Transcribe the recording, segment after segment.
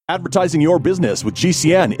Advertising your business with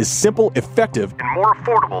GCN is simple, effective, and more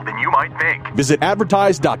affordable than you might think. Visit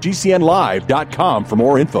advertise.gcnlive.com for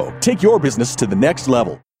more info. Take your business to the next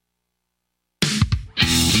level.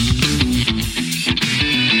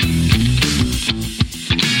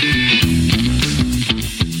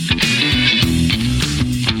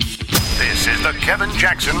 This is the Kevin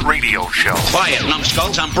Jackson Radio Show. Quiet,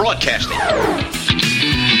 numbskulls, I'm broadcasting.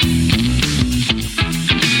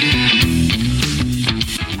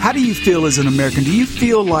 How do you feel as an American? Do you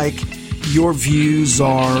feel like your views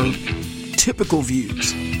are typical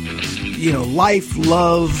views? You know, life,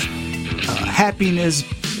 love, happiness,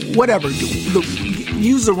 whatever.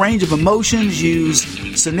 Use a range of emotions, use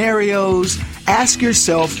scenarios. Ask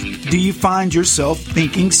yourself, do you find yourself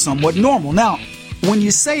thinking somewhat normal? Now, when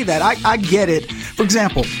you say that, I get it. For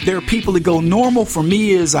example, there are people that go normal. For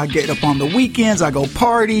me is I get up on the weekends, I go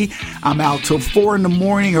party, I'm out till 4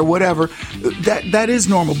 a.m. or whatever. That is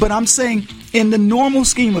normal. But I'm saying in the normal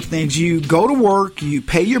scheme of things, you go to work, you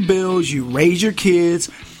pay your bills, you raise your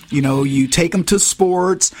kids, you know, you take them to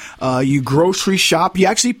sports, you grocery shop, you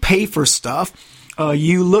actually pay for stuff.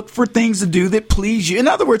 You look for things to do that please you. In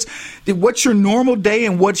other words, what's your normal day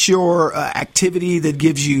and what's your activity that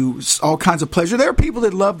gives you all kinds of pleasure? There are people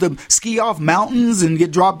that love to ski off mountains and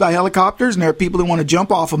get dropped by helicopters, and there are people that want to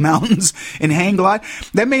jump off of mountains and hang glide.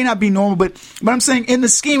 That may not be normal, but I'm saying in the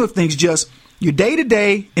scheme of things, just your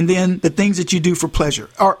day-to-day and then the things that you do for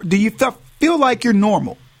pleasure. Or do you feel like you're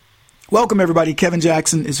normal? Welcome, everybody. Kevin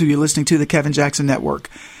Jackson is who you're listening to, the Kevin Jackson Network.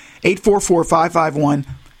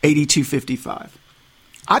 844-551-8255.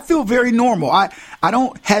 I feel very normal. I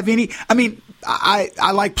don't have any,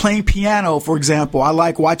 I like playing piano, for example. I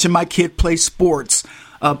like watching my kid play sports.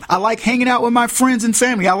 I like hanging out with my friends and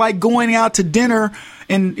family. I like going out to dinner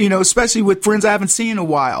and, you know, especially with friends I haven't seen in a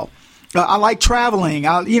while. I like traveling.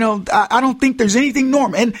 I don't think there's anything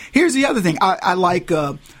normal. And here's the other thing. I like,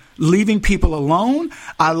 leaving people alone.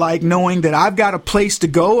 I like knowing that I've got a place to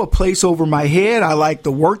go, a place over my head. I like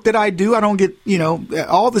the work that I do. I don't get,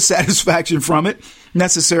 all the satisfaction from it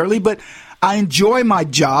necessarily, but I enjoy my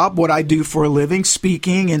job, what I do for a living,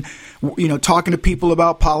 speaking and, talking to people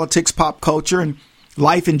about politics, pop culture, and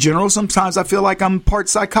life in general. Sometimes I feel like I'm part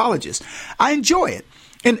psychologist. I enjoy it.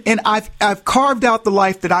 And I've carved out the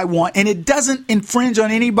life that I want, and it doesn't infringe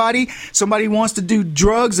on anybody. Somebody wants to do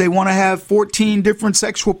drugs. They want to have 14 different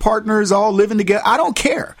sexual partners all living together. I don't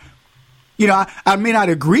care. I may not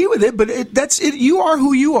agree with it, but that's it. You are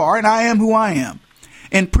who you are, and I am who I am.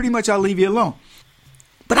 And pretty much I'll leave you alone.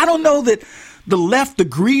 But I don't know that the left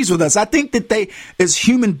agrees with us. I think that they, as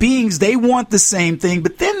human beings, they want the same thing,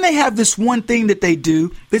 but then they have this one thing that they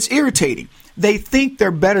do that's irritating. They think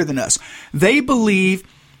they're better than us. They believe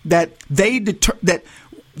that that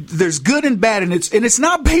there's good and bad, and it's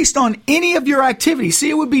not based on any of your activity. See,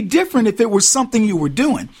 it would be different if it was something you were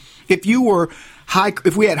doing. If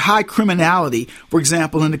we had high criminality, for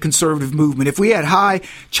example, in the conservative movement, if we had high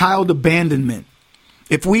child abandonment,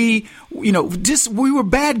 if we were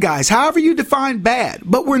bad guys, however you define bad,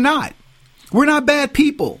 but we're not. We're not bad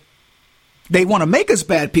people. They want to make us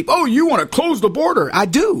bad people. Oh, you want to close the border? I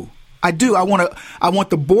do. I want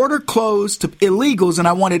the border closed to illegals, and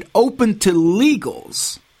I want it open to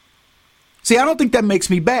legals. See, I don't think that makes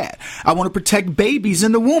me bad. I want to protect babies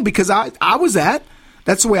in the womb because I was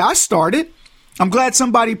that's the way I started. I'm glad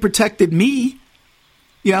somebody protected me.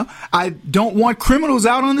 I don't want criminals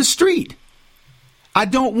out on the street. I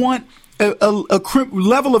don't want a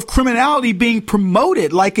level of criminality being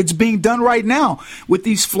promoted like it's being done right now with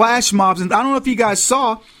these flash mobs. And I don't know if you guys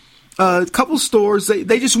saw a couple stores,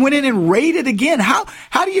 they just went in and raided again. How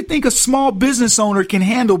do you think a small business owner can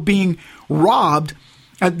handle being robbed?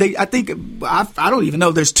 I don't even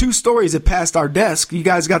know. There's 2 stories that passed our desk. You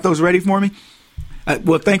guys got those ready for me?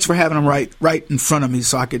 Well, thanks for having them right in front of me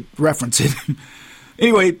so I could reference it.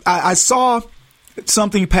 Anyway, I saw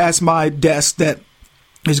something pass my desk that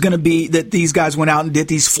is going to be that these guys went out and did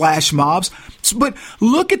these flash mobs. But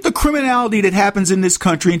look at the criminality that happens in this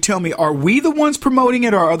country and tell me, are we the ones promoting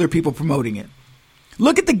it or are other people promoting it?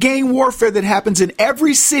 Look at the gang warfare that happens in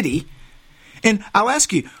every city. And I'll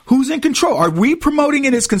ask you, who's in control? Are we promoting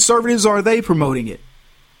it as conservatives or are they promoting it?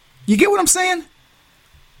 You get what I'm saying?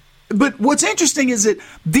 But what's interesting is that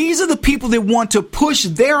these are the people that want to push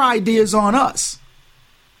their ideas on us.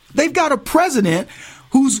 They've got a president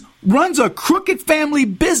who runs a crooked family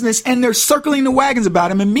business, and they're circling the wagons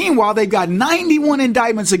about him. And meanwhile, they've got 91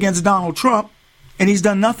 indictments against Donald Trump, and he's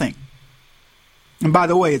done nothing. And by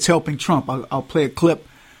the way, it's helping Trump. I'll play a clip,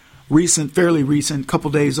 fairly recent,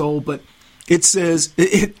 couple days old, but it says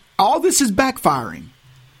all this is backfiring.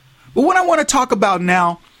 But what I want to talk about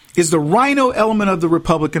now is the rhino element of the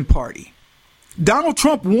Republican Party. Donald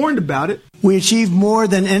Trump warned about it. We achieved more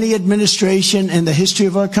than any administration in the history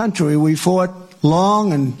of our country. We fought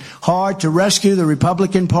long and hard to rescue the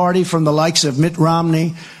Republican Party from the likes of Mitt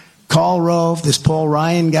Romney, Karl Rove, this Paul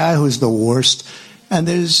Ryan guy who's the worst. And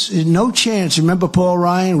there's no chance. Remember Paul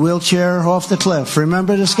Ryan, wheelchair off the cliff?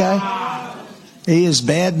 Remember this guy? He is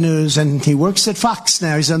bad news, and he works at Fox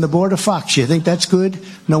now. He's on the board of Fox. You think that's good?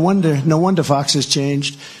 No wonder Fox has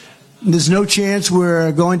changed. There's no chance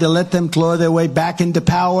we're going to let them claw their way back into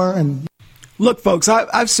power. And look, folks,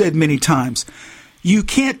 I've said many times, you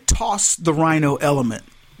can't toss the rhino element.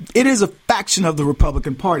 It is a faction of the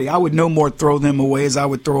Republican Party. I would no more throw them away as I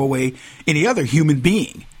would throw away any other human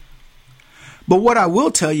being. But what I will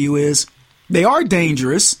tell you is they are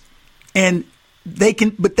dangerous, and they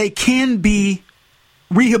can be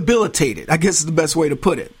rehabilitated, I guess is the best way to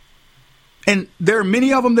put it. And there are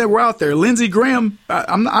many of them that were out there. Lindsey Graham,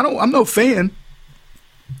 I'm no fan.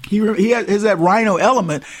 He has that rhino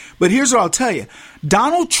element. But here's what I'll tell you.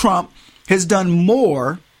 Donald Trump has done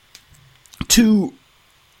more to,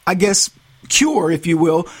 I guess, cure, if you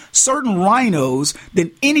will, certain rhinos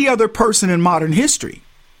than any other person in modern history.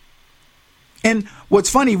 And what's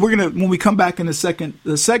funny, when we come back in the segment,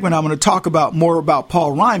 I'm going to talk more about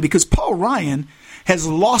Paul Ryan, because Paul Ryan has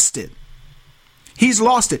lost it. He's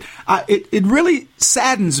lost it. It really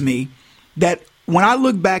saddens me that when I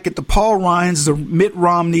look back at the Paul Ryans, the Mitt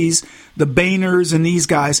Romneys, the Boehners, and these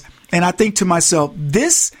guys, and I think to myself,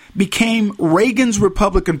 this became Reagan's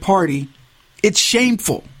Republican Party. It's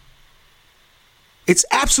shameful. It's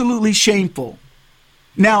absolutely shameful.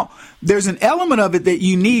 Now, there's an element of it that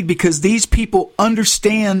you need because these people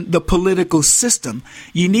understand the political system.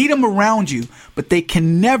 You need them around you, but they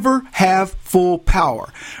can never have full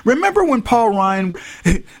power. Remember when Paul Ryan,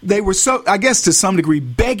 they were so, I guess to some degree,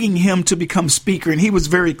 begging him to become speaker, and he was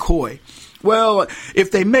very coy. Well,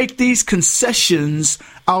 if they make these concessions,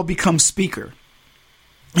 I'll become speaker.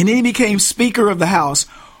 And then he became Speaker of the House,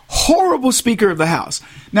 horrible Speaker of the House.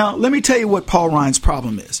 Now, let me tell you what Paul Ryan's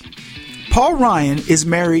problem is. Paul Ryan is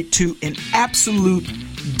married to an absolute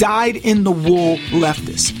dyed-in-the-wool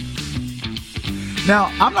leftist. Now,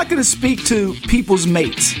 I'm not going to speak to people's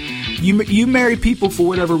mates. You marry people for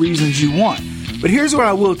whatever reasons you want. But here's what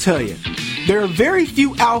I will tell you. There are very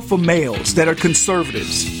few alpha males that are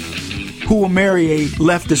conservatives who will marry a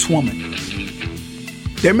leftist woman.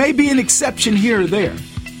 There may be an exception here or there,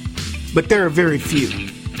 but there are very few.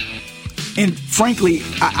 And frankly,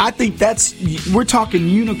 I think we're talking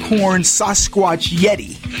unicorn, Sasquatch,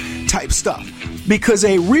 Yeti type stuff. Because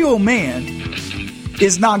a real man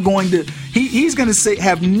is not going to, he's going to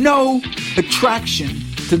have no attraction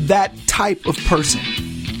to that type of person.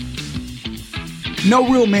 No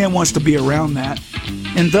real man wants to be around that.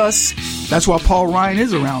 And thus, that's why Paul Ryan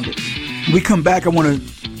is around it. When we come back, I want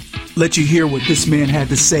to let you hear what this man had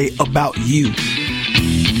to say about you.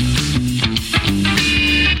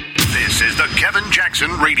 Kevin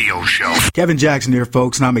Jackson Radio Show. Kevin Jackson here,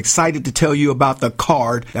 folks, and I'm excited to tell you about the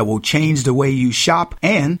card that will change the way you shop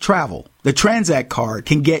and travel. The Transact card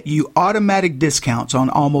can get you automatic discounts on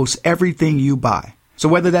almost everything you buy. So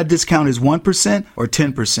whether that discount is 1% or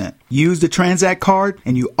 10%, use the Transact card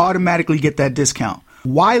and you automatically get that discount.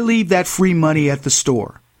 Why leave that free money at the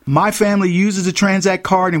store? My family uses the Transact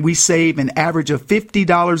card and we save an average of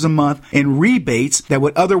 $50 a month in rebates that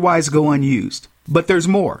would otherwise go unused. But there's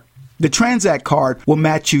more. The Transact card will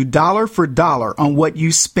match you dollar for dollar on what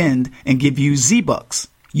you spend and give you Z-Bucks.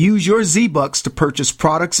 Use your Z-Bucks to purchase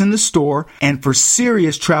products in the store and for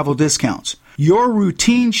serious travel discounts. Your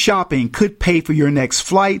routine shopping could pay for your next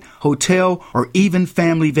flight, hotel, or even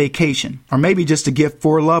family vacation, or maybe just a gift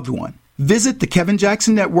for a loved one. Visit the Kevin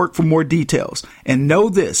Jackson Network for more details. And know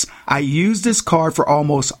this, I use this card for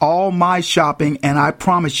almost all my shopping, and I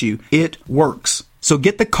promise you, it works. So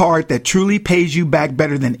get the card that truly pays you back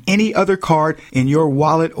better than any other card in your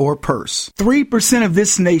wallet or purse. 3% of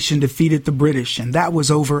this nation defeated the British, and that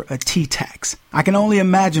was over a tea tax. I can only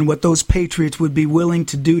imagine what those patriots would be willing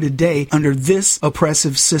to do today under this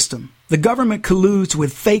oppressive system. The government colludes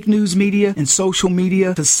with fake news media and social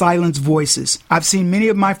media to silence voices. I've seen many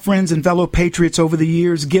of my friends and fellow patriots over the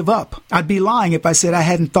years give up. I'd be lying if I said I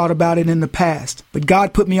hadn't thought about it in the past. But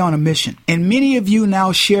God put me on a mission, and many of you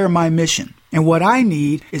now share my mission. And what I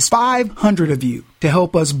need is 500 of you to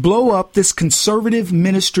help us blow up this conservative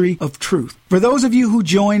ministry of truth. For those of you who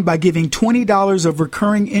join by giving $20 of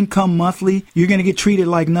recurring income monthly, you're going to get treated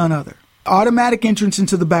like none other. Automatic entrance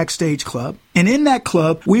into the Backstage Club. And in that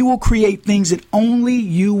club, we will create things that only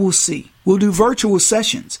you will see. We'll do virtual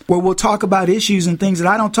sessions where we'll talk about issues and things that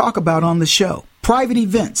I don't talk about on the show. Private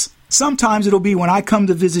events. Sometimes it'll be when I come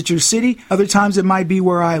to visit your city. Other times it might be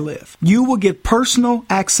where I live. You will get personal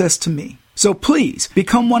access to me. So please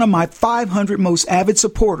become one of my 500 most avid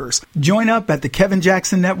supporters. Join up at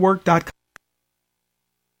thekevinjacksonnetwork.com.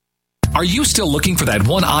 Are you still looking for that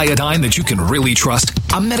one iodine that you can really trust?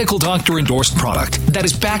 A medical doctor endorsed product that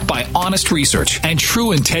is backed by honest research and true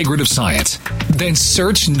integrative science? Then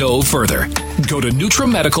search no further. Go to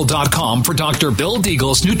NutriMedical.com for Dr. Bill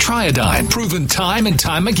Deagle's Nutriodine, proven time and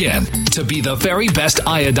time again to be the very best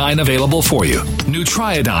iodine available for you.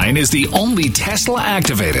 Nutriodine is the only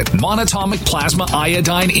Tesla-activated monatomic plasma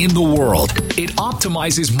iodine in the world. It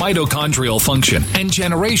optimizes mitochondrial function and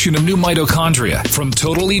generation of new mitochondria from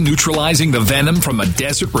totally neutralizing the venom from a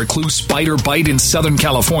desert recluse spider bite in Southern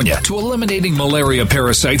California to eliminating malaria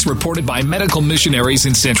parasites reported by medical missionaries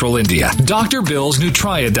in central India. Dr. Bill's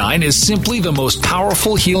Nutriodine is simply the most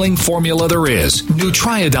powerful healing formula there is.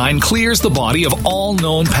 Nutriodine clears the body of all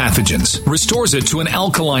known pathogens, restores it to an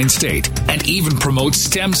alkaline state, and even promotes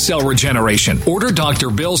stem cell regeneration. Order Dr.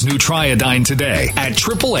 Bill's Nutriodine today at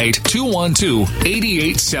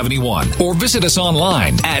 888-212-8871 or visit us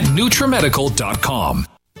online at NutriMedical.com.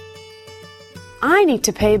 I need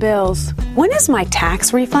to pay bills. When is my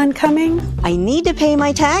tax refund coming? I need to pay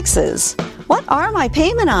my taxes. What are my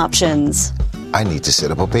payment options? I need to set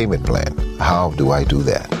up a payment plan. How do I do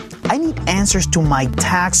that? I need answers to my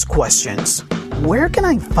tax questions. Where can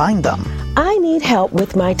I find them? I need help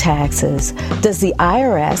with my taxes. Does the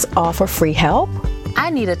IRS offer free help? I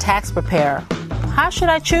need a tax preparer. How should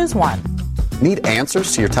I choose one? Need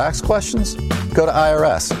answers to your tax questions? Go to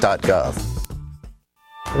irs.gov.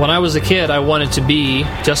 When I was a kid, I wanted to be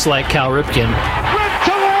just like Cal Ripken.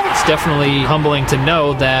 It's definitely humbling to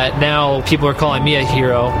know that now people are calling me a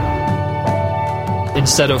hero.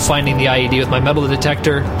 Instead of finding the IED with my metal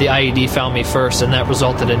detector, the IED found me first, and that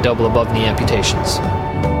resulted in double above-knee amputations.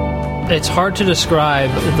 It's hard to describe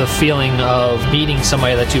the feeling of meeting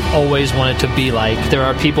somebody that you've always wanted to be like. There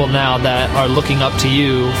are people now that are looking up to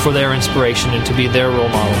you for their inspiration and to be their role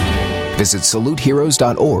model. Visit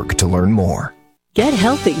SaluteHeroes.org to learn more. Get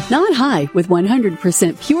healthy, not high, with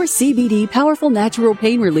 100% pure CBD powerful natural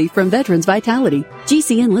pain relief from Veterans Vitality.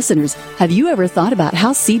 GCN listeners, have you ever thought about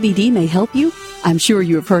how CBD may help you? I'm sure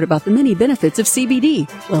you have heard about the many benefits of CBD.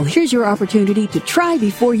 Well, here's your opportunity to try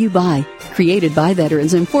before you buy. Created by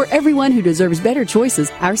veterans and for everyone who deserves better choices,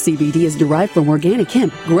 our CBD is derived from organic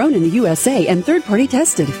hemp, grown in the USA, and third-party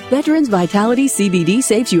tested. Veterans Vitality CBD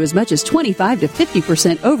saves you as much as 25 to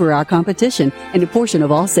 50% over our competition, and a portion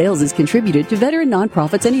of all sales is contributed to veteran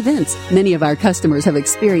nonprofits and events. Many of our customers have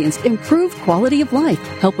experienced improved quality of life,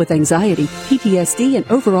 help with anxiety, PTSD,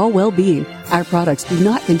 and overall well-being. Our products do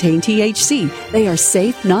not contain THC. They are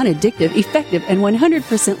safe, non-addictive, effective, and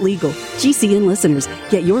 100% legal. GCN listeners,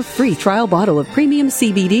 get your free trial bottle of premium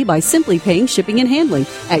CBD by simply paying shipping and handling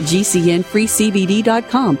at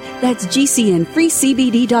GCNFreeCBD.com. That's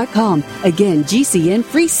GCNFreeCBD.com. Again,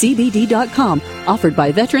 GCNFreeCBD.com. Offered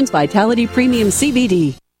by Veterans Vitality Premium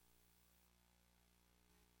CBD.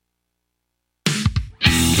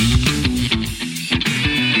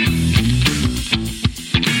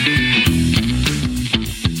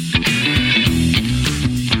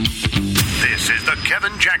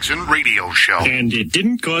 Kevin Jackson Radio Show. And it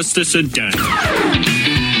didn't cost us a dime.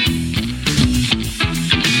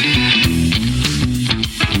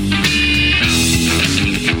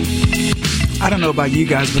 I don't know about you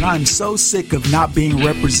guys, but I'm so sick of not being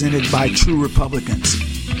represented by true Republicans.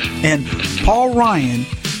 And Paul Ryan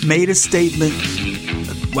made a statement,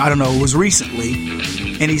 I don't know, it was recently,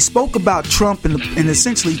 and he spoke about Trump and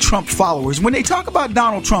essentially Trump followers. When they talk about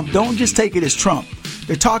Donald Trump, don't just take it as Trump.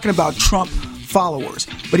 They're talking about Trump followers.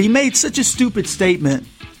 But he made such a stupid statement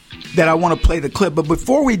that I want to play the clip. But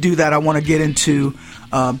before we do that, I want to get into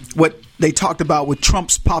what they talked about with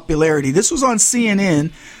Trump's popularity. This was on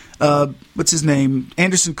CNN. What's his name?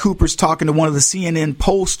 Anderson Cooper's talking to one of the CNN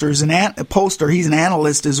pollsters, he's an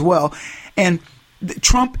analyst as well. And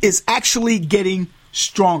Trump is actually getting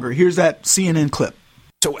stronger. Here's that CNN clip.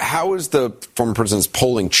 So how has the former president's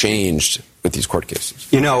polling changed with these court cases?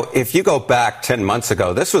 You know, if you go back 10 months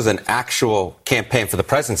ago, this was an actual campaign for the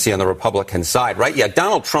presidency on the Republican side, right? Yeah,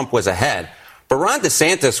 Donald Trump was ahead, but Ron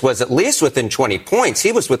DeSantis was at least within 20 points.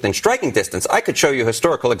 He was within striking distance. I could show you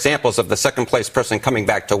historical examples of the second-place person coming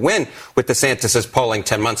back to win with DeSantis's polling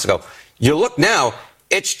 10 months ago. You look now,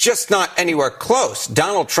 it's just not anywhere close.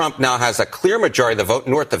 Donald Trump now has a clear majority of the vote,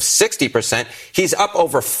 north of 60%. He's up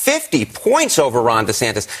over 50 points over Ron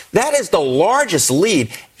DeSantis. That is the largest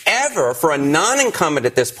lead ever for a non-incumbent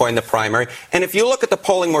at this point in the primary. And if you look at the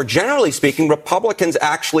polling more generally speaking, Republicans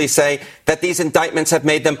actually say that these indictments have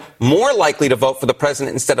made them more likely to vote for the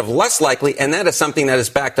president instead of less likely. And that is something that is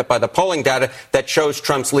backed up by the polling data that shows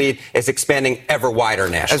Trump's lead is expanding ever wider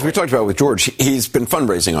nationally. As we talked about with George, he's been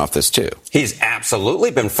fundraising off this, too. He's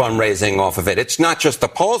absolutely been fundraising off of it. It's not just the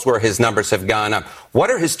polls where his numbers have gone up. What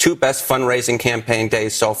are his two best fundraising campaign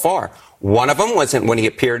days so far? One of them was when he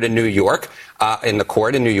appeared in New York, in the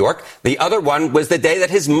court in New York. The other one was the day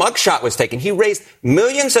that his mugshot was taken. He raised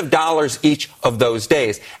millions of dollars each of those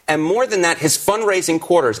days. And more than that, his fundraising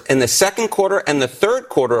quarters in the second quarter and the third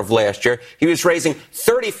quarter of last year, he was raising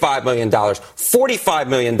 $35 million, $45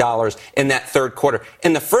 million in that third quarter.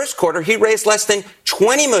 In the first quarter, he raised less than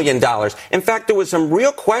 $20 million. In fact, there was some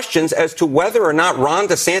real questions as to whether or not Ron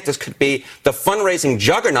DeSantis could be the fundraising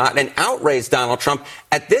juggernaut and outraise Donald Trump.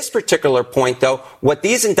 At this particular point, though, what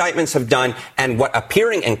these indictments have done and what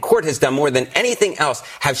appearing in court has done more than anything else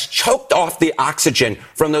has choked off the oxygen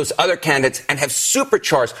from those other candidates and have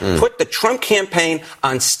supercharged, put the Trump campaign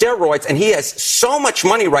on steroids. And he has so much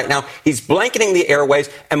money right now, he's blanketing the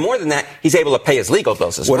airwaves. And more than that, he's able to pay his legal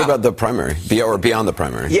bills as well. What about the primary or beyond the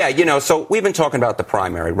primary? Yeah, so we've been talking about the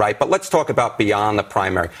primary, right? But let's talk about beyond the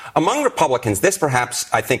primary. Among Republicans, this perhaps,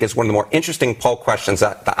 I think, is one of the more interesting poll questions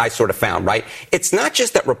that I sort of found, right? It's not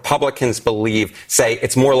just that Republicans say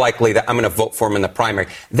it's more likely that I'm going to vote for him in the primary.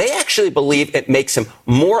 They actually believe it makes him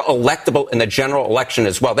more electable in the general election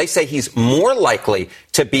as well. They say he's more likely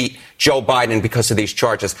to beat Joe Biden because of these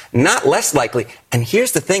charges, not less likely. And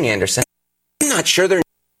here's the thing, Anderson. I'm not sure they're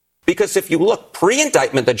because if you look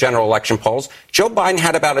pre-indictment, the general election polls, Joe Biden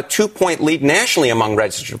had about a 2-point lead nationally among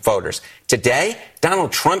registered voters. Today,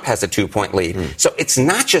 Donald Trump has a 2-point lead. So it's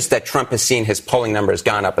not just that Trump has seen his polling numbers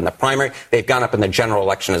gone up in the primary. They've gone up in the general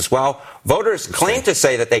election as well. Voters claim to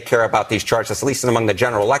say that they care about these charges, at least among the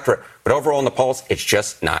general electorate. But overall in the polls, it's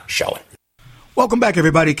just not showing. Welcome back,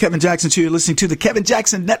 everybody. Kevin Jackson, you're listening to the Kevin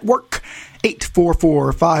Jackson Network,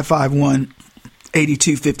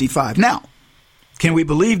 844-551-8255. Now, can we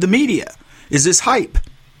believe the media? Is this hype?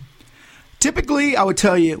 Typically, I would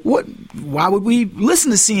tell you, why would we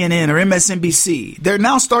listen to CNN or MSNBC? They're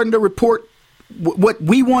now starting to report what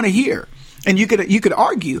we want to hear. And you could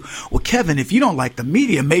argue, well, Kevin, if you don't like the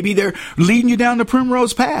media, maybe they're leading you down the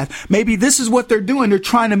primrose path. Maybe this is what they're doing. They're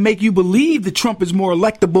trying to make you believe that Trump is more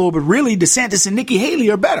electable, but really DeSantis and Nikki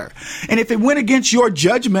Haley are better. And if it went against your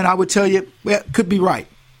judgment, I would tell you, well, it could be right.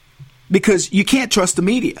 Because you can't trust the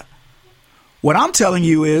media. What I'm telling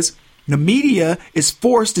you is the media is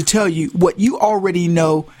forced to tell you what you already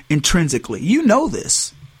know intrinsically. You know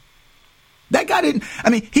this. That guy didn't,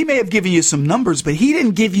 he may have given you some numbers, but he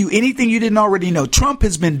didn't give you anything you didn't already know. Trump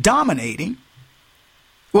has been dominating.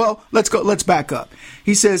 Well, let's back up.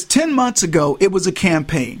 He says 10 months ago, it was a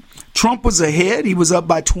campaign. Trump was ahead. He was up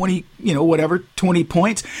by 20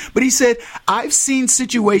 points. But he said, I've seen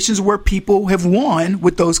situations where people have won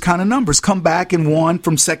with those kind of numbers, come back and won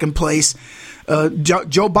from second place.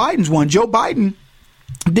 Joe Biden's won. Joe Biden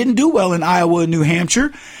didn't do well in Iowa and New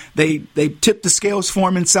Hampshire. They tipped the scales for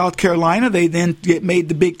him in South Carolina. They then made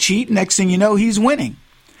the big cheat. Next thing you know, he's winning.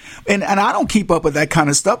 And I don't keep up with that kind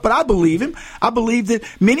of stuff, but I believe him. I believe that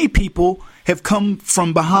many people have come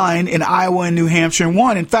from behind in Iowa and New Hampshire and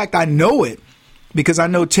won. In fact, I know it because I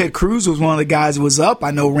know Ted Cruz was one of the guys who was up.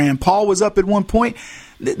 I know Rand Paul was up at one point.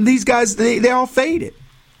 These guys, they all faded.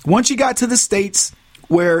 Once you got to the states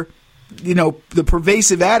where, the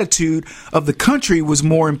pervasive attitude of the country was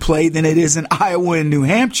more in play than it is in Iowa and New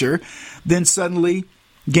Hampshire, then suddenly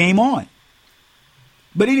game on.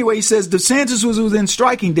 But anyway, he says DeSantis was within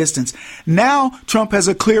striking distance. Now Trump has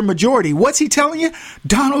a clear majority. What's he telling you?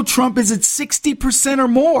 Donald Trump is at 60% or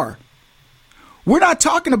more. We're not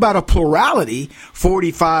talking about a plurality,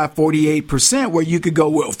 45, 48%, where you could go,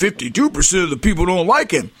 well, 52% of the people don't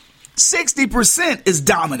like him. 60% is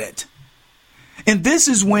dominant. And this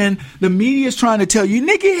is when the media is trying to tell you,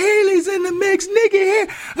 Nikki Haley's in the mix, Nikki Haley.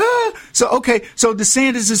 So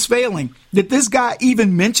DeSantis is failing. Did this guy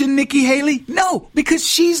even mention Nikki Haley? No, because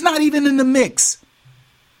she's not even in the mix.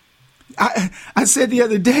 I said the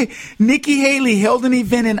other day, Nikki Haley held an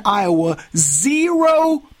event in Iowa.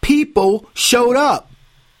 0 people showed up.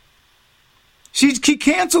 She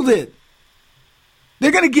canceled it. They're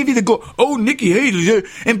going to give you the go. Oh, Nikki Haley.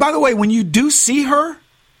 And by the way, when you do see her,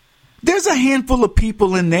 there's a handful of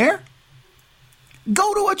people in there.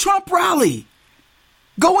 Go to a Trump rally.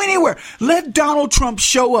 Go anywhere. Let Donald Trump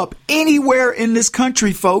show up anywhere in this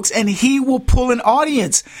country, folks, and he will pull an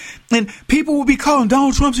audience. And people will be calling,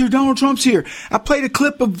 Donald Trump's here, Donald Trump's here. I played a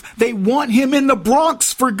clip of they want him in the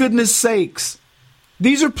Bronx, for goodness sakes.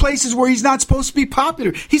 These are places where he's not supposed to be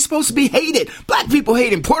popular. He's supposed to be hated. Black people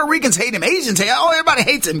hate him. Puerto Ricans hate him. Asians hate him. Oh, everybody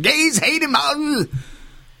hates him. Gays hate him.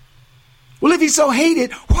 Well, if he's so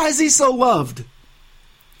hated, why is he so loved?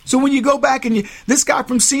 So when you go back and this guy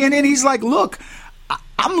from CNN, he's like, look,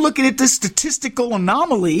 I'm looking at this statistical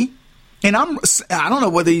anomaly, and I don't know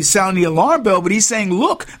whether he's sounding the alarm bell, but he's saying,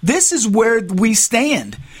 look, this is where we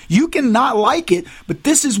stand. You can not like it, but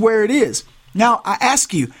this is where it is. Now, I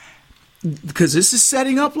ask you, because this is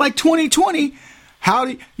setting up like 2020,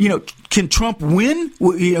 can Trump win?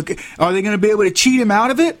 Are they going to be able to cheat him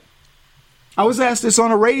out of it? I was asked this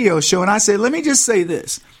on a radio show, and I said, let me just say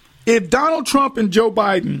this. If Donald Trump and Joe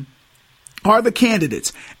Biden are the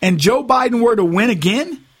candidates, and Joe Biden were to win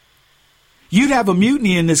again, you'd have a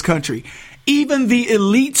mutiny in this country. Even the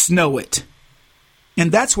elites know it.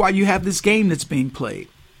 And that's why you have this game that's being played.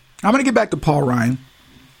 I'm going to get back to Paul Ryan.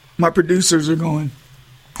 My producers are going,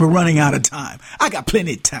 we're running out of time. I got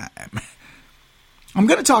plenty of time. I'm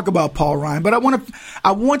going to talk about Paul Ryan, but I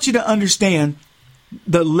want you to understand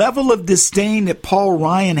the level of disdain that Paul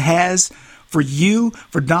Ryan has for you,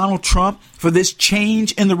 for Donald Trump, for this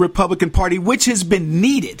change in the Republican Party, which has been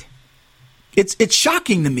needed. It's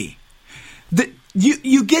shocking to me that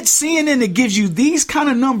you get CNN that gives you these kind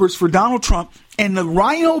of numbers for Donald Trump, and the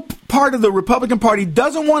Rhino part of the Republican Party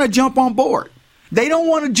doesn't want to jump on board. They don't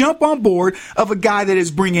want to jump on board of a guy that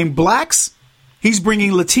is bringing blacks, he's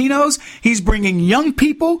bringing Latinos, he's bringing young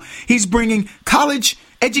people, he's bringing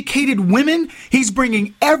college-educated women, he's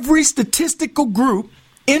bringing every statistical group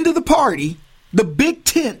into the party, the big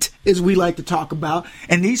tent, as we like to talk about,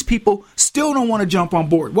 and these people still don't want to jump on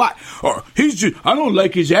board. Why? I don't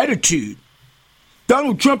like his attitude.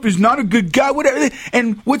 Donald Trump is not a good guy, whatever.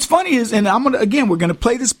 And what's funny is, and we're going to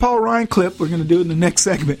play this Paul Ryan clip. We're going to do it in the next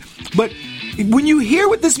segment. But when you hear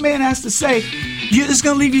what this man has to say, it's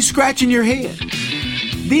going to leave you scratching your head.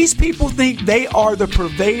 These people think they are the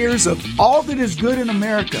purveyors of all that is good in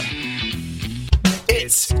America.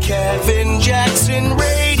 It's Kevin Jackson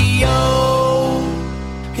Radio.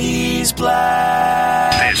 He's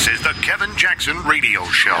black. This is the Kevin Jackson Radio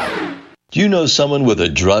Show. Do you know someone with a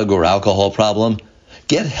drug or alcohol problem?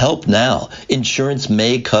 Get help now. Insurance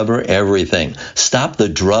may cover everything. Stop the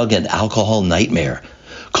drug and alcohol nightmare.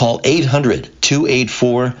 Call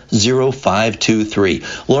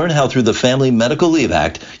 800-284-0523. Learn how through the Family Medical Leave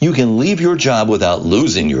Act, you can leave your job without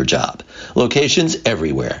losing your job. Locations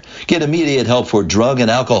everywhere. Get immediate help for drug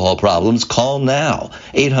and alcohol problems. Call now.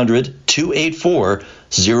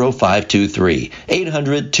 800-284-0523.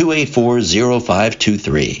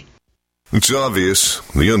 800-284-0523. It's obvious.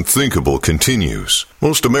 The unthinkable continues.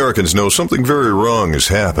 Most Americans know something very wrong is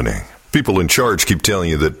happening. People in charge keep telling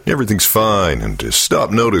you that everything's fine and to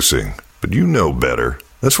stop noticing. But you know better.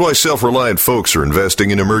 That's why self-reliant folks are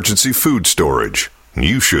investing in emergency food storage. And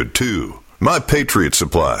you should too. My Patriot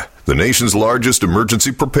Supply, the nation's largest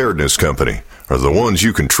emergency preparedness company, are the ones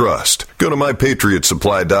you can trust. Go to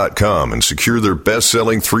MyPatriotSupply.com and secure their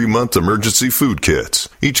best-selling 3-month emergency food kits.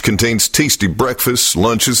 Each contains tasty breakfasts,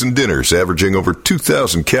 lunches, and dinners averaging over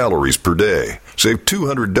 2,000 calories per day. Save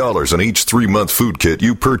 $200 on each 3-month food kit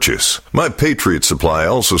you purchase. My Patriot Supply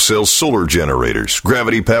also sells solar generators,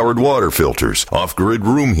 gravity-powered water filters, off-grid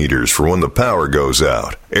room heaters for when the power goes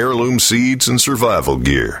out, heirloom seeds, and survival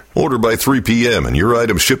gear. Order by 3 p.m. and your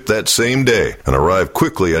items ship that same day and arrive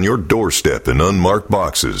quickly on your doorstep in unmarked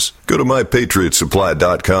boxes. Go to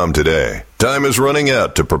MyPatriotSupply.com today. Time is running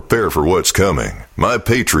out to prepare for what's coming.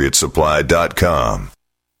 MyPatriotSupply.com.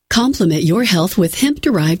 Complement your health with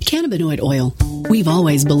hemp-derived cannabinoid oil. We've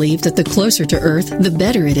always believed that the closer to Earth, the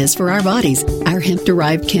better it is for our bodies. Our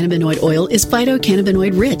hemp-derived cannabinoid oil is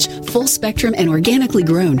phytocannabinoid rich, full spectrum, and organically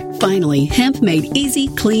grown. Finally, hemp made easy,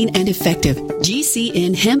 clean, and effective.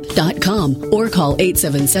 GCNhemp.com or call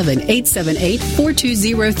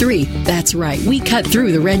 877-878-4203. That's right, we cut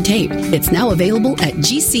through the red tape. It's now available at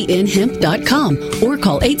GCNhemp.com or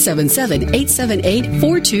call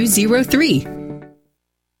 877-878-4203.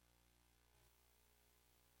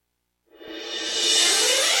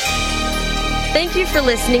 Thank you for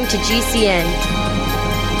listening to GCN.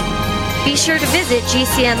 Be sure to visit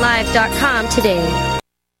GCNlive.com today.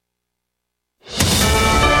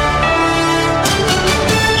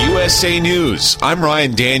 USA News. I'm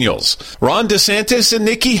Ryan Daniels. Ron DeSantis and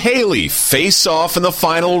Nikki Haley face off in the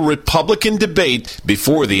final Republican debate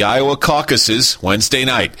before the Iowa caucuses Wednesday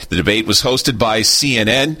night. The debate was hosted by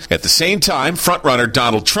CNN. At the same time, frontrunner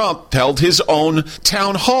Donald Trump held his own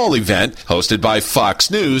town hall event hosted by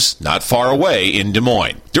Fox News not far away in Des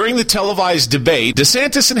Moines. During the televised debate,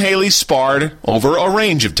 DeSantis and Haley sparred over a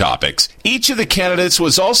range of topics. Each of the candidates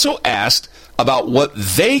was also asked about what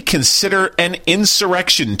they consider an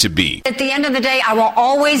insurrection to be. At the end of the day, I will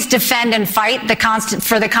always defend and fight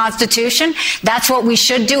for the Constitution. That's what we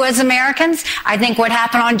should do as Americans. I think what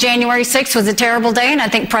happened on January 6th was a terrible day, and I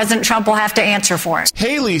think President Trump will have to answer for it.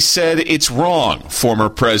 Haley said it's wrong. Former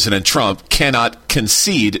President Trump cannot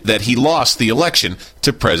concede that he lost the election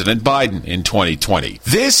to President Biden in 2020.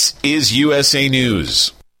 This is USA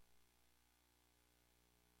News.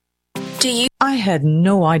 I had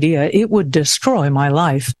no idea it would destroy my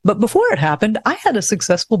life. But before it happened, I had a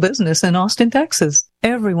successful business in Austin, Texas.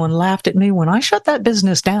 Everyone laughed at me when I shut that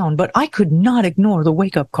business down, but I could not ignore the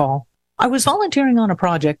wake-up call. I was volunteering on a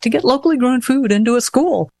project to get locally grown food into a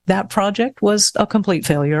school. That project was a complete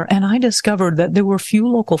failure, and I discovered that there were few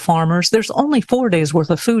local farmers. There's only 4 days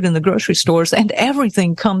worth of food in the grocery stores, and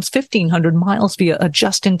everything comes 1,500 miles via a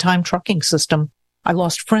just-in-time trucking system. I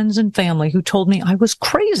lost friends and family who told me I was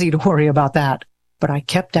crazy to worry about that, but I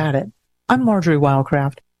kept at it. I'm Marjorie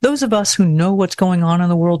Wildcraft. Those of us who know what's going on in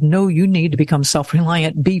the world know you need to become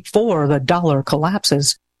self-reliant before the dollar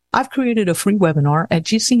collapses. I've created a free webinar at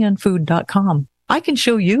gcnfood.com. I can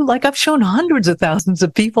show you, like I've shown hundreds of thousands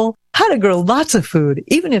of people, how to grow lots of food,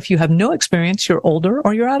 even if you have no experience, you're older,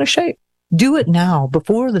 or you're out of shape. Do it now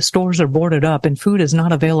before the stores are boarded up and food is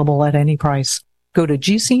not available at any price. Go to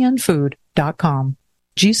gcnfood.com.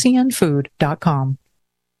 gcnfood.com.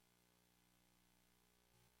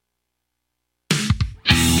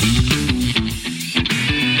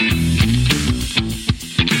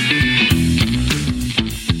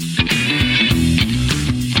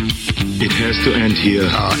 It has to end here.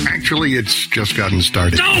 Actually, it's just gotten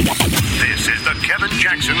started. This is the Kevin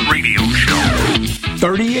Jackson Radio Show.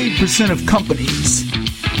 38% of companies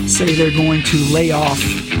say they're going to lay off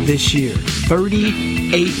this year.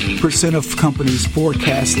 38% of companies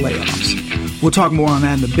forecast layoffs. We'll talk more on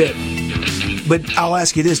that in a bit. But I'll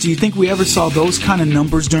ask you this. Do you think we ever saw those kind of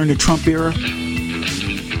numbers during the Trump era?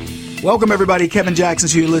 Welcome, everybody. Kevin Jackson,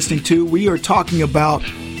 who you're listening to. We are talking about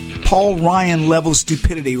Paul Ryan level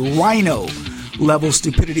stupidity, Rhino level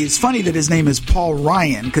stupidity. It's funny that his name is Paul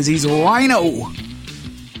Ryan because he's a rhino.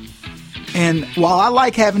 And while I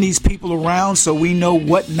like having these people around so we know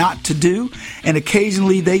what not to do, and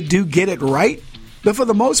occasionally they do get it right, but for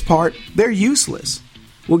the most part, they're useless.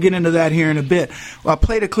 We'll get into that here in a bit. I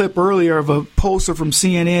played a clip earlier of a pollster from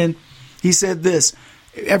CNN. He said this: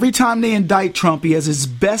 every time they indict Trump, he has his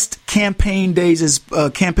best campaign days, his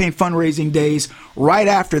campaign fundraising days right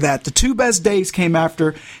after that. The two best days came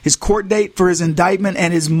after his court date for his indictment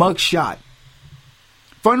and his mugshot.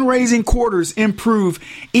 Fundraising quarters improve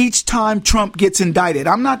each time Trump gets indicted.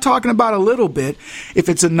 I'm not talking about a little bit. If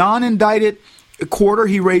it's a non-indicted quarter,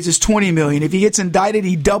 he raises $20 million. If he gets indicted,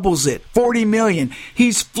 he doubles it, $40 million.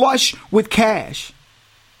 He's flush with cash.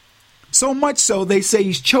 So much so, they say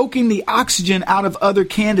he's choking the oxygen out of other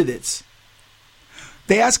candidates.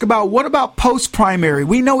 They ask about, what about post-primary?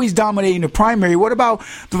 We know he's dominating the primary. What about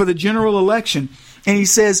for the general election? And he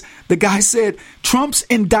says, the guy said, Trump's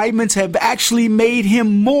indictments have actually made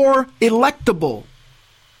him more electable.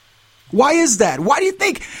 Why is that? Why do you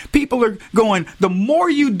think people are going, the more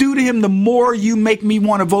you do to him, the more you make me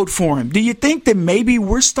want to vote for him? Do you think that maybe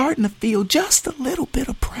we're starting to feel just a little bit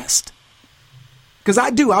oppressed? Because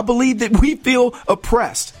I do. I believe that we feel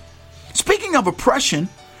oppressed. Speaking of oppression,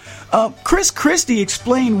 Chris Christie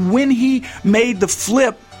explained when he made the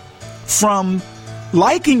flip from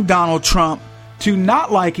liking Donald Trump to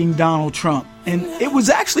not liking Donald Trump. And it was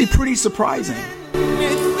actually pretty surprising.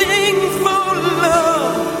 Anything for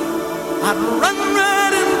love, I'd run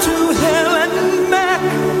right into hell and back.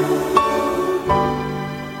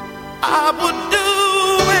 I would do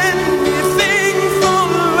anything for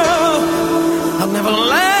love. I'll never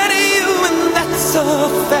lie to you, and that's a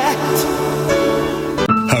fact.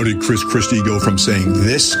 How did Chris Christie go from saying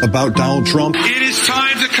this about Donald Trump? It is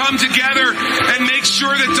time to come together and make sure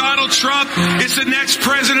that Donald Trump is the next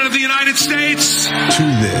president of the United States. To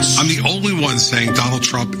this. I'm the only one saying Donald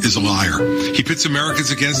Trump is a liar. He pits Americans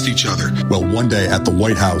against each other. Well, one day at the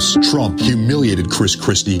White House, Trump humiliated Chris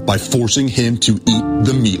Christie by forcing him to eat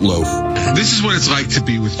the meatloaf. This is what it's like to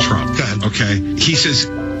be with Trump. Okay? He says,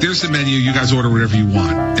 there's the menu. You guys order whatever you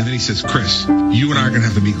want. And then he says, Chris, you and I are going to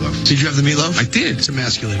have the meatloaf. Did you have the meatloaf? I did. It's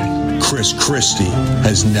emasculating. Chris Christie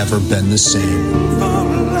has never been the same. And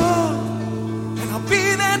I'll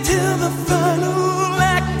be there till the final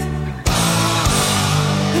act.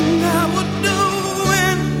 And I would do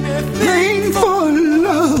anything for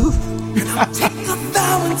love. And I'll take a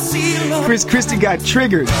vow and seal of Chris Christie got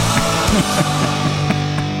triggered.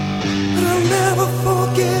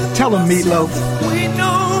 Tell him, Meatloaf.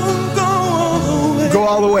 Go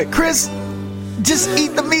all the way. Chris, just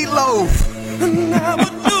eat the meatloaf. And I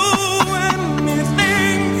would do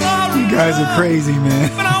anything for You guys are crazy, man.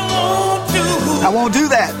 but I won't do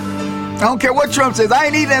that. I don't care what Trump says. I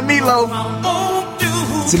ain't eating that meatloaf.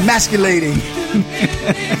 It's emasculating.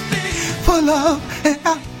 For love, and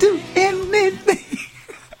I'll do anything.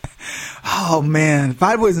 Oh, man. If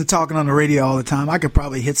I wasn't talking on the radio all the time, I could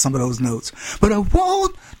probably hit some of those notes. But I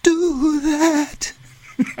won't do that.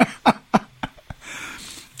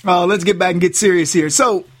 Let's get back and get serious here.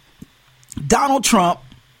 So, Donald Trump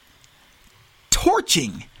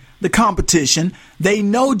torching the competition. They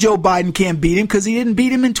know Joe Biden can't beat him because he didn't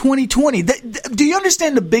beat him in 2020. Do you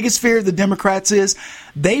understand the biggest fear of the Democrats is?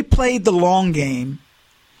 They played the long game.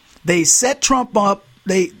 They set Trump up.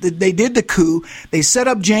 They did the coup. They set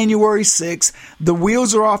up January 6th. The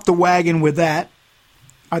wheels are off the wagon with that.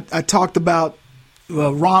 I talked about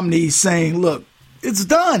Romney saying, look, it's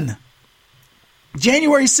done.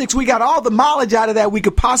 January 6th, we got all the mileage out of that we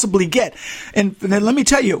could possibly get. And then let me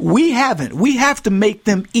tell you, we haven't. We have to make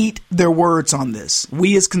them eat their words on this,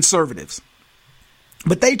 we as conservatives.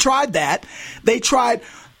 But they tried that. They tried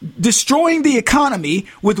destroying the economy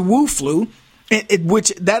with Wu flu, which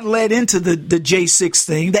that led into the J6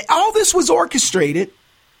 thing. All this was orchestrated.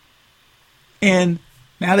 And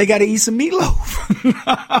now they got to eat some meatloaf.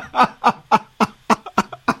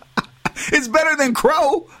 It's better than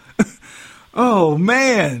crow. Oh,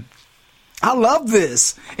 man. I love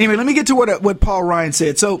this. Anyway, let me get to what Paul Ryan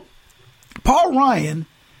said. So, Paul Ryan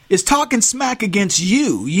is talking smack against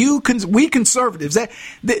we conservatives.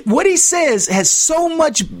 What he says has so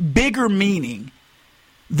much bigger meaning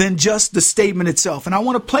than just the statement itself. And I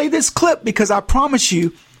want to play this clip because I promise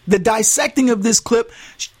you the dissecting of this clip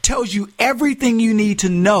tells you everything you need to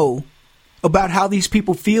know about how these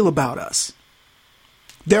people feel about us.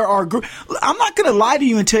 I'm not going to lie to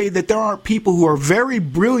you and tell you that there aren't people who are very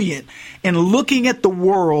brilliant in looking at the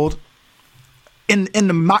world in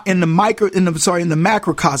the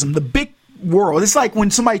macrocosm, the big world. It's like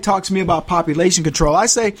when somebody talks to me about population control, I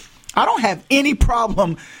say, I don't have any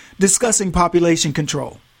problem discussing population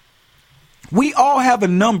control. We all have a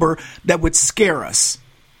number that would scare us,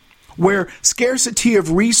 where scarcity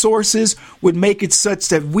of resources would make it such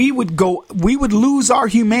that we would lose our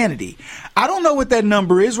humanity. I don't know what that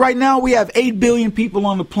number is. Right now, we have 8 billion people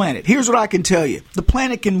on the planet. Here's what I can tell you. The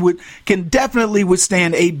planet can definitely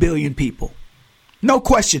withstand 8 billion people. No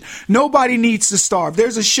question. Nobody needs to starve.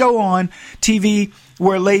 There's a show on TV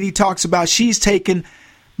where a lady talks about she's taken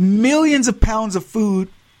millions of pounds of food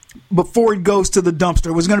before it goes to the dumpster.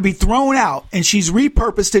 It was going to be thrown out, and she's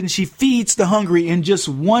repurposed it, and she feeds the hungry in just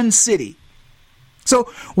one city.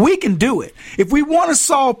 So we can do it. If we want to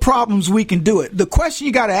solve problems, we can do it. The question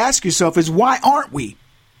you got to ask yourself is, why aren't we?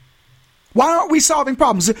 Why aren't we solving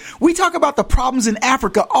problems? We talk about the problems in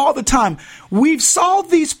Africa all the time. We've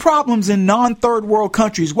solved these problems in non-third world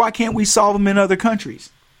countries. Why can't we solve them in other countries?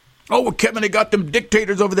 Oh, well, Kevin, they got them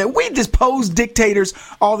dictators over there. We depose dictators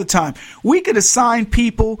all the time. We could assign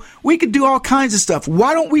people. We could do all kinds of stuff.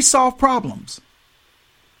 Why don't we solve problems?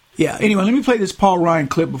 Yeah, anyway, let me play this Paul Ryan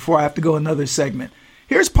clip before I have to go another segment.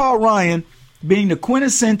 Here's Paul Ryan being the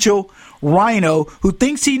quintessential rhino who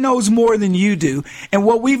thinks he knows more than you do. And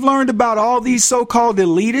what we've learned about all these so-called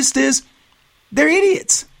elitists is they're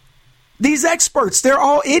idiots. These experts, they're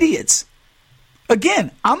all idiots.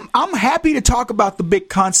 Again, I'm happy to talk about the big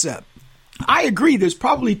concept. I agree there's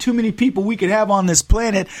probably too many people we could have on this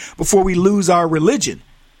planet before we lose our religion.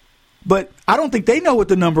 But I don't think they know what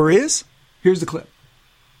the number is. Here's the clip.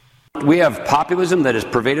 We have populism that has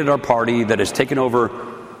pervaded our party, that has taken over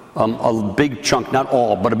a big chunk, not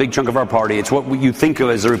all, but a big chunk of our party. It's what you think of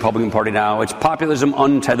as the Republican Party now. It's populism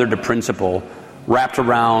untethered to principle, wrapped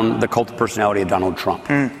around the cult of personality of Donald Trump.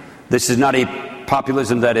 This is not a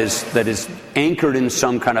populism that is anchored in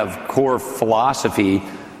some kind of core philosophy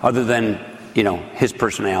other than, his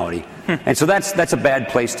personality. And so that's a bad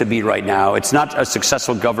place to be right now. It's not a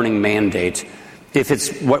successful governing mandate. If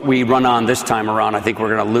it's what we run on this time around, I think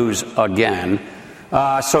we're going to lose again.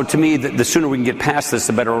 So to me, the sooner we can get past this,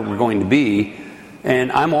 the better we're going to be.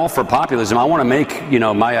 And I'm all for populism. I want to make,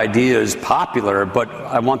 my ideas popular, but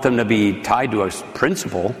I want them to be tied to a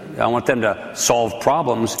principle. I want them to solve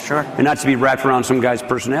problems. Sure. And not to be wrapped around some guy's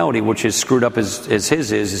personality, which is screwed up as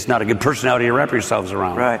his is. It's not a good personality to wrap yourselves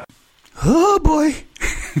around. Right. Oh, boy.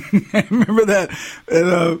 Remember that?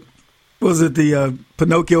 Was it the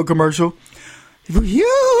Pinocchio commercial?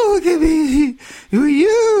 You, give me,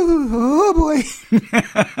 you, oh, boy.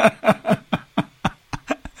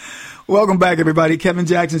 Welcome back, everybody. Kevin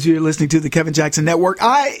Jackson's here, listening to the Kevin Jackson Network.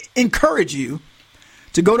 I encourage you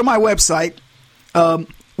to go to my website. We're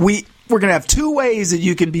going to have two ways that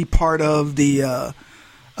you can be part of the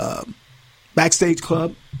Backstage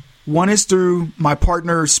Club. One is through my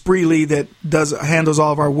partner, Spreely, that handles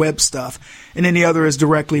all of our web stuff. And then the other is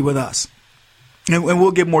directly with us. And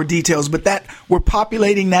we'll give more details. But we're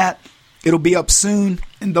populating that. It'll be up soon.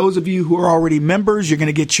 And those of you who are already members, you're going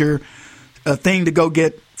to get your thing to go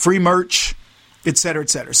get free merch, et cetera, et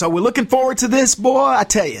cetera. So we're looking forward to this, boy. I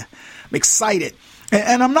tell you, I'm excited.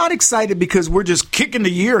 And I'm not excited because we're just kicking the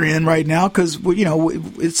year in right now because,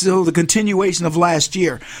 it's still the continuation of last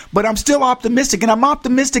year. But I'm still optimistic, and I'm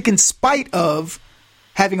optimistic in spite of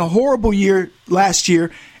having a horrible year last year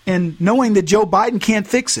and knowing that Joe Biden can't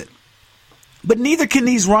fix it. But neither can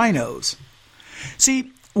these rhinos.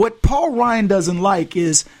 See, what Paul Ryan doesn't like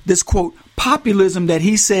is this, quote, populism that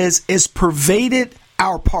he says has pervaded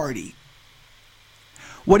our party.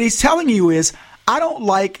 What he's telling you is, I don't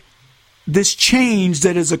like this change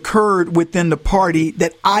that has occurred within the party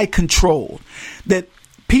that I control, that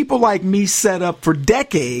people like me set up for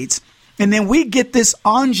decades, and then we get this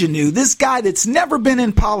ingenue, this guy that's never been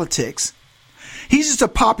in politics. He's just a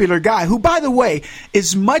popular guy who, by the way,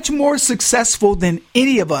 is much more successful than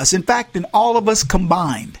any of us, in fact, than all of us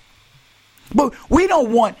combined. But we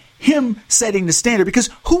don't want him setting the standard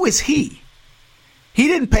because who is he? He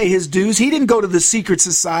didn't pay his dues. He didn't go to the secret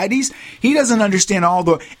societies. He doesn't understand all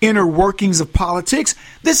the inner workings of politics.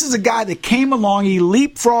 This is a guy that came along, he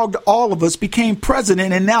leapfrogged all of us, became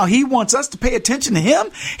president, and now he wants us to pay attention to him?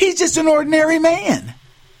 He's just an ordinary man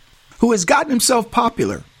who has gotten himself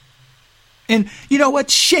popular. And you know what?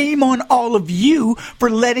 Shame on all of you for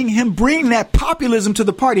letting him bring that populism to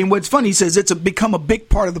the party. And what's funny, he says it's become a big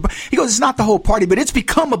part of the party. He goes, it's not the whole party, but it's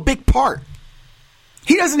become a big part.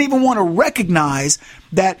 He doesn't even want to recognize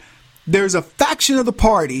that there's a faction of the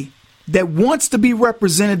party that wants to be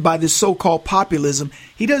represented by this so-called populism.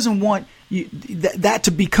 He doesn't want that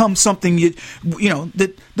to become something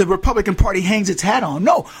that the Republican Party hangs its hat on.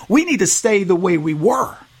 No, we need to stay the way we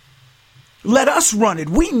were. Let us run it.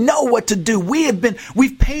 We know what to do.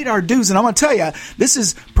 We've paid our dues. And I'm going to tell you, this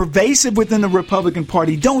is pervasive within the Republican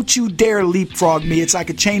Party. Don't you dare leapfrog me. It's like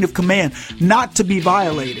a chain of command not to be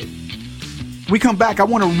violated. We come back, I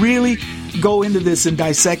want to really go into this and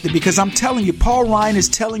dissect it because I'm telling you, Paul Ryan is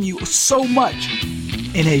telling you so much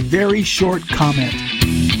in a very short comment.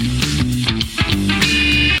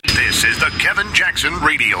 This is the Kevin Jackson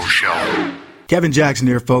Radio Show. Kevin Jackson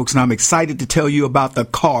here, folks, and I'm excited to tell you about the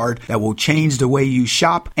card that will change the way you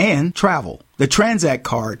shop and travel. The Transact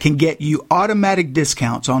card can get you automatic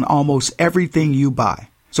discounts on almost everything you buy.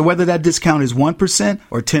 So whether that discount is 1%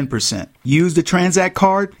 or 10%, use the Transact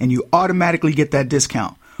card and you automatically get that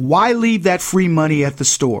discount. Why leave that free money at the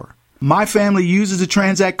store? My family uses the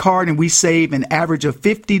Transact card and we save an average of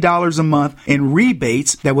 $50 a month in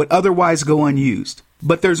rebates that would otherwise go unused.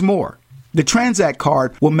 But there's more. The Transact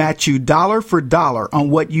card will match you dollar for dollar on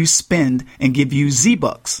what you spend and give you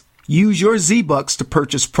Z-Bucks. Use your Z-Bucks to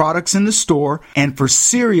purchase products in the store and for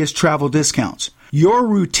serious travel discounts. Your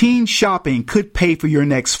routine shopping could pay for your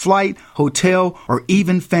next flight, hotel, or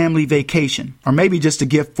even family vacation, or maybe just a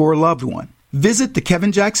gift for a loved one. Visit the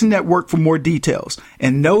Kevin Jackson Network for more details.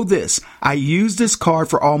 And know this, I use this card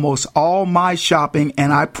for almost all my shopping,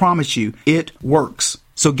 and I promise you, it works.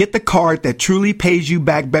 So get the card that truly pays you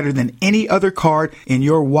back better than any other card in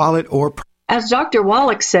your wallet or purse. As Dr.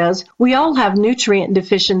 Wallach says, we all have nutrient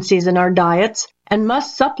deficiencies in our diets and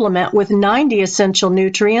must supplement with 90 essential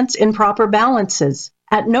nutrients in proper balances.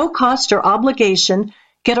 At no cost or obligation,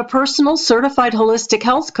 get a personal certified holistic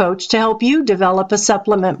health coach to help you develop a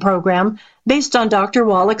supplement program based on Dr.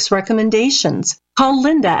 Wallach's recommendations. Call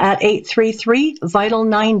Linda at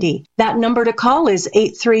 833-VITAL-90. That number to call is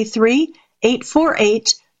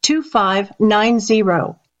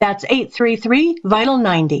 833-848-2590. That's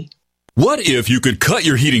 833-VITAL-90. What if you could cut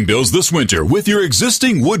your heating bills this winter with your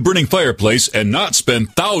existing wood-burning fireplace and not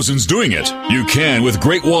spend thousands doing it? You can with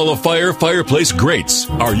Great Wall of Fire fireplace grates.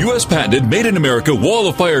 Our U.S. patented made-in-America Wall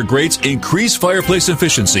of Fire grates increase fireplace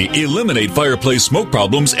efficiency, eliminate fireplace smoke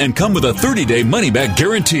problems, and come with a 30-day money-back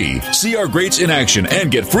guarantee. See our grates in action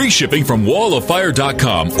and get free shipping from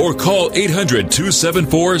walloffire.com or call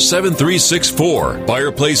 800-274-7364.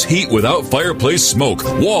 Fireplace heat without fireplace smoke.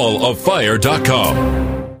 walloffire.com.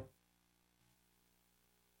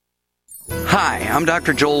 Hi, I'm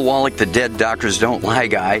Dr. Joel Wallach, the Dead Doctors Don't Lie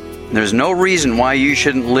guy. There's no reason why you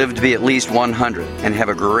shouldn't live to be at least 100 and have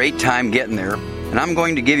a great time getting there. And I'm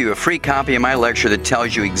going to give you a free copy of my lecture that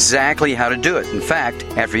tells you exactly how to do it. In fact,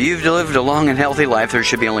 after you've lived a long and healthy life, there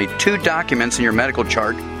should be only 2 documents in your medical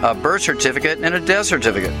chart a birth certificate, and a death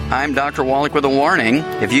certificate. I'm Dr. Wallach with a warning.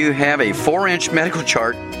 If you have a 4-inch medical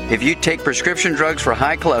chart, if you take prescription drugs for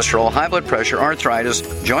high cholesterol, high blood pressure, arthritis,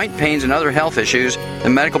 joint pains, and other health issues, the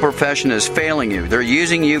medical profession is failing you. They're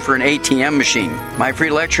using you for an ATM machine. My free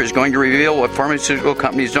lecture is going to reveal what pharmaceutical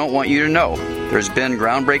companies don't want you to know. There's been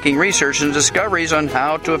groundbreaking research and discoveries on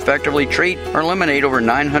how to effectively treat or eliminate over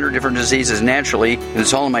 900 different diseases naturally, and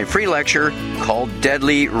it's all in my free lecture called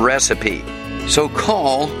Deadly Recipe. So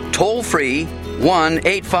call toll-free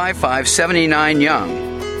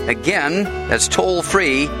 1-855-79-YOUNG. Again, that's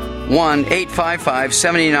toll-free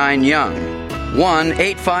 1-855-79-YOUNG.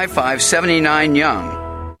 1-855-79-YOUNG.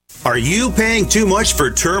 Are you paying too much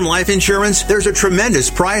for term life insurance? There's a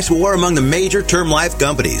tremendous price war among the major term life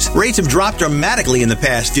companies. Rates have dropped dramatically in the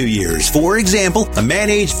past 2 years. For example, a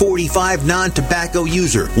man age 45 non-tobacco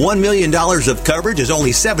user, $1 million of coverage is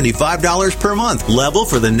only $75 per month, level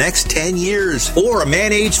for the next 10 years. Or a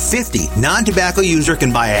man age 50 non-tobacco user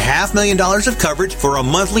can buy $500,000 of coverage for a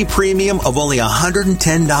monthly premium of only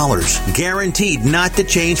 $110, guaranteed not to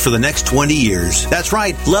change for the next 20 years. That's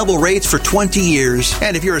right, level rates for 20 years.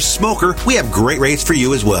 And if you're a smoker, we have great rates for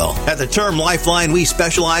you as well. At the Term Lifeline, we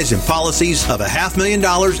specialize in policies of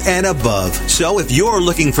 $500,000 and above. So if you're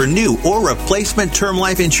looking for new or replacement term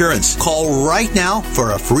life insurance, call right now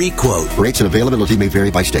for a free quote. Rates and availability may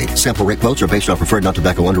vary by state. Sample rate quotes are based on preferred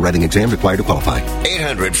non-tobacco underwriting exam required to qualify.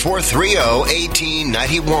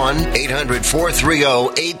 800-430-1891.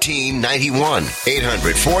 800-430-1891.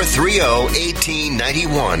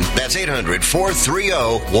 800-430-1891. That's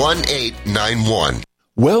 800-430-1891.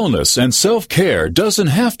 Wellness and self-care doesn't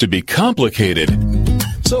have to be complicated.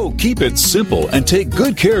 So keep it simple and take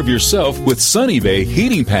good care of yourself with Sunny Bay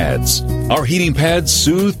heating pads. Our heating pads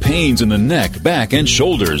soothe pains in the neck, back, and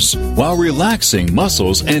shoulders while relaxing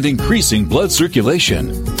muscles and increasing blood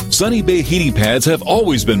circulation. Sunny Bay heating pads have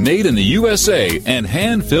always been made in the USA and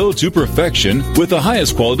hand-filled to perfection with the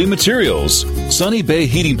highest quality materials. Sunny Bay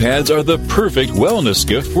heating pads are the perfect wellness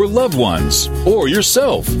gift for loved ones or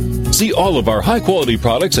yourself. See all of our high-quality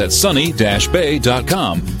products at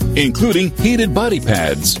sunny-bay.com, including heated body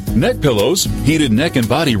pads, neck pillows, heated neck and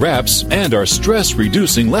body wraps, and our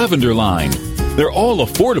stress-reducing lavender line. They're all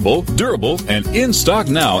affordable, durable, and in stock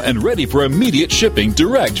now and ready for immediate shipping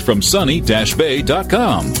direct from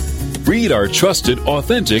sunny-bay.com. Read our trusted,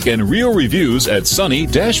 authentic, and real reviews at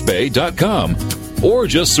sunny-bay.com or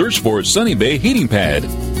just search for Sunny Bay Heating Pad.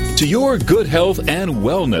 To your good health and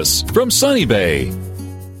wellness from Sunny Bay.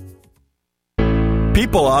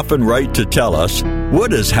 People often write to tell us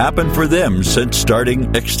what has happened for them since starting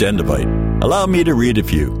Extendivite. Allow me to read a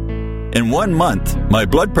few. In 1 month, my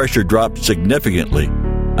blood pressure dropped significantly.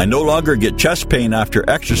 I no longer get chest pain after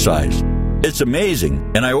exercise. It's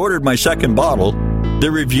amazing, and I ordered my second bottle. The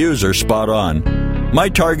reviews are spot on. My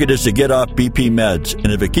target is to get off BP meds,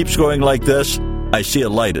 and if it keeps going like this, I see a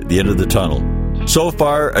light at the end of the tunnel. So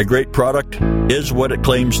far, a great product is what it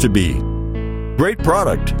claims to be. Great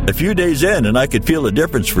product. A few days in, and I could feel a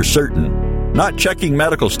difference for certain. Not checking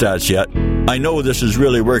medical stats yet. I know this is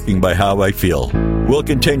really working by how I feel. We'll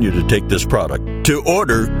continue to take this product. To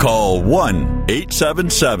order, call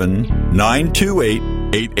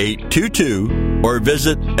 1-877-928-8822 or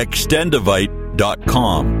visit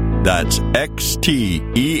Extendivite.com. That's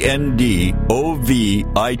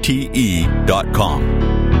XTENDOVITE.com.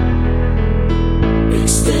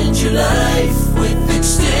 Extend your life with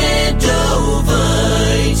Extendovite.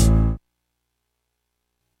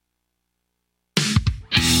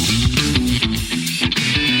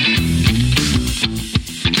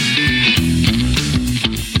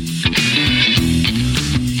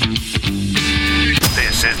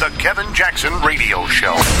 This is the Kevin Jackson Radio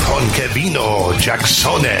Show. Con Kevino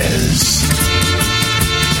Jacksones.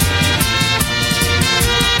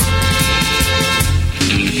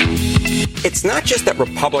 It's not just that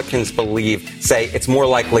Republicans say it's more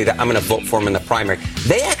likely that I'm going to vote for him in the primary.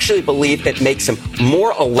 They actually believe it makes him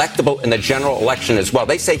more electable in the general election as well.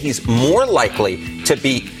 They say he's more likely to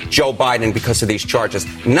beat Joe Biden because of these charges,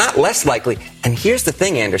 not less likely. And here's the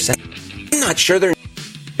thing, Anderson. I'm not sure they're...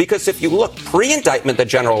 Because if you look pre-indictment, the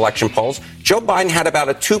general election polls, Joe Biden had about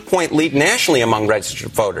a 2-point lead nationally among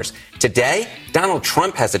registered voters. Today, Donald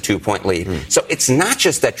Trump has a 2-point lead. So it's not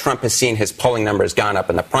just that Trump has seen his polling numbers gone up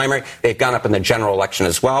in the primary. They've gone up in the general election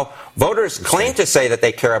as well. Voters claim to say that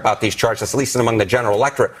they care about these charges, at least among the general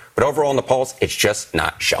electorate. But overall in the polls, it's just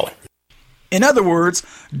not showing. In other words,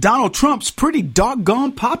 Donald Trump's pretty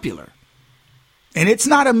doggone popular. And it's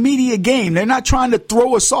not a media game. They're not trying to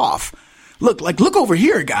throw us off. Look over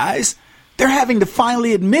here, guys. They're having to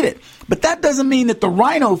finally admit it. But that doesn't mean that the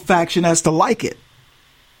Rhino faction has to like it.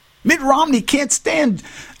 Mitt Romney can't stand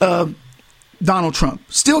Donald Trump.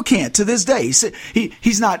 Still can't to this day.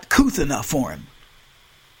 He's not couth enough for him.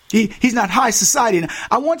 He's not high society.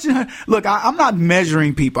 I want you to look. I'm not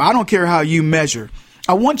measuring people. I don't care how you measure.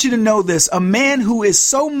 I want you to know this. A man who is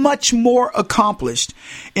so much more accomplished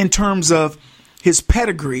in terms of his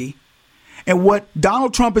pedigree and what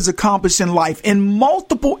Donald Trump has accomplished in life in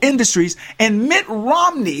multiple industries, and Mitt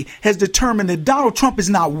Romney has determined that Donald Trump is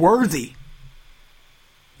not worthy.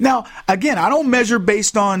 Now, again, I don't measure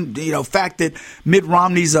based on, fact that Mitt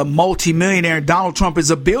Romney's a multimillionaire and Donald Trump is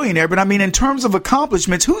a billionaire. But I mean, in terms of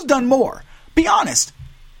accomplishments, who's done more? Be honest.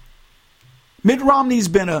 Mitt Romney's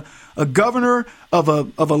been a governor of a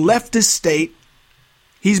leftist state.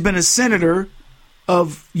 He's been a senator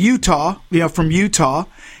of Utah, from Utah,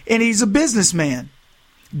 and he's a businessman.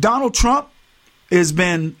 Donald Trump has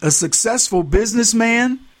been a successful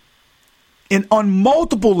businessman. And on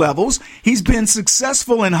multiple levels, he's been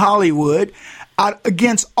successful in Hollywood.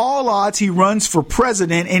 Against all odds, he runs for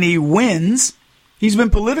president and he wins. He's been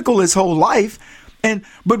political his whole life.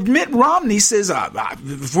 But Mitt Romney says,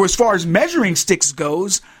 for as far as measuring sticks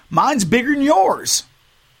goes, mine's bigger than yours.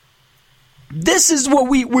 This is what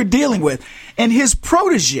we're dealing with. And his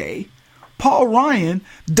protege, Paul Ryan,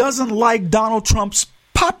 doesn't like Donald Trump's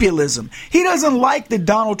populism. He doesn't like that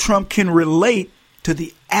Donald Trump can relate to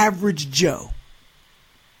the average Joe.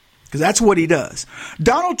 Because that's what he does.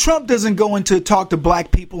 Donald Trump doesn't go in to talk to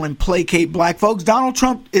black people and placate black folks. Donald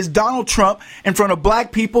Trump is Donald Trump in front of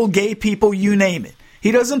black people, gay people, you name it.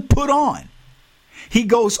 He doesn't put on. He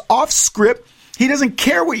goes off script. He doesn't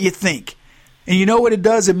care what you think. And you know what it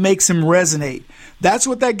does? It makes him resonate. That's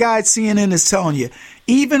what that guy at CNN is telling you.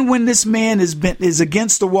 Even when this man is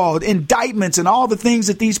against the wall, indictments and all the things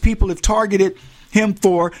that these people have targeted him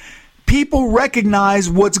for, people recognize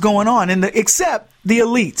what's going on, except the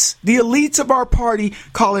elites. The elites of our party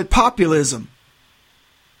call it populism.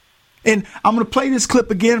 And I'm going to play this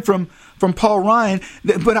clip again from Paul Ryan,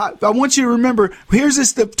 but I want you to remember, here's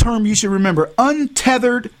the term you should remember,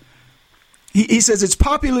 untethered. He says it's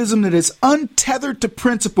populism that is untethered to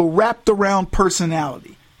principle, wrapped around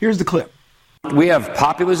personality. Here's the clip. We have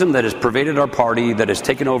populism that has pervaded our party, that has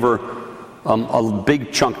taken over a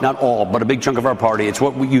big chunk, not all, but a big chunk of our party. It's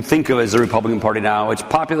what you think of as the Republican Party now. It's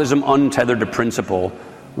populism untethered to principle,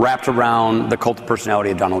 wrapped around the cult of personality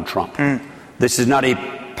of Donald Trump. This is not a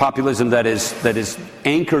populism that is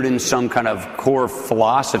anchored in some kind of core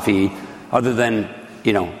philosophy other than,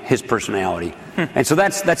 his personality. And so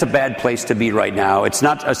that's a bad place to be right now. It's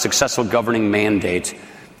not a successful governing mandate.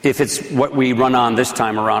 If it's what we run on this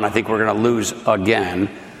time around, I think we're going to lose again.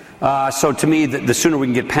 So to me, the sooner we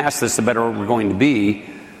can get past this, the better we're going to be.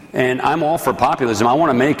 And I'm all for populism. I want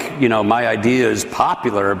to make, my ideas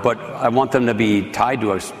popular, but I want them to be tied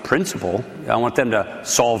to a principle. I want them to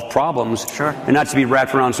solve problems, and not to be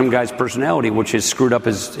wrapped around some guy's personality, which is screwed up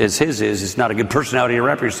as his is. It's not a good personality to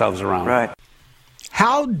wrap yourselves around. Right.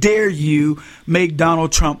 How dare you make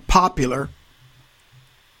Donald Trump popular?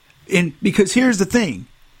 Because here's the thing.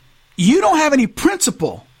 You don't have any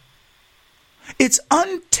principle. It's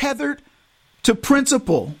untethered to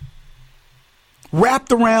principle,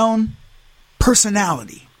 wrapped around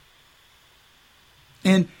personality.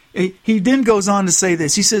 And he then goes on to say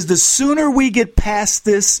this. He says, the sooner we get past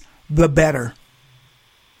this, the better.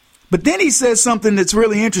 But then he says something that's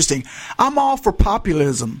really interesting. I'm all for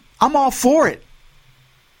populism. I'm all for it.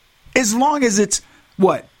 As long as it's,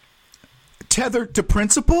 tethered to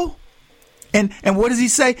principle? And what does he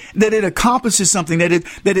say? That it accomplishes something, that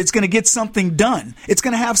it's going to get something done. It's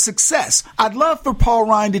going to have success. I'd love for Paul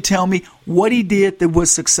Ryan to tell me what he did that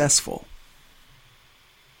was successful.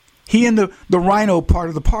 He and the Rhino part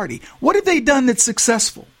of the party. What have they done that's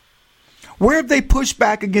successful? Where have they pushed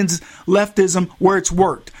back against leftism where it's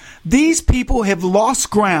worked? These people have lost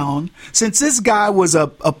ground since this guy was a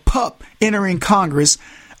pup entering Congress.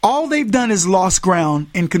 All they've done is lost ground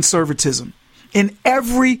in conservatism, in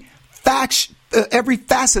every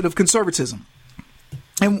facet of conservatism.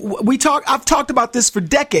 And I've talked about this for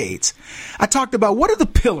decades. I talked about what are the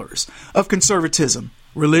pillars of conservatism?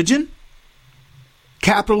 Religion,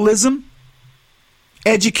 capitalism,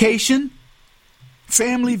 education,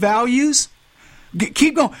 family values.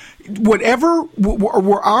 Keep going. Whatever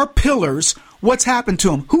were our pillars, what's happened to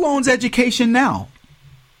them? Who owns education now?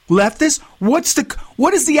 Leftists?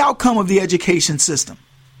 What is the outcome of the education system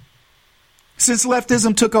since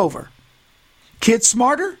leftism took over? Kids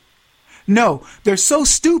smarter? No, they're so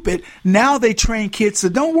stupid. Now they train kids. So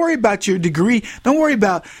don't worry about your degree. Don't worry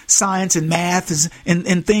about science and math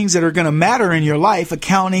and things that are going to matter in your life,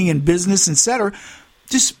 accounting and business, etc.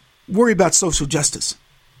 Just worry about social justice.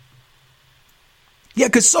 Yeah,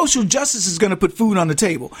 because social justice is going to put food on the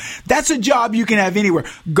table. That's a job you can have anywhere.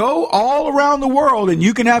 Go all around the world and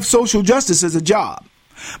you can have social justice as a job.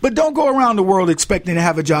 But don't go around the world expecting to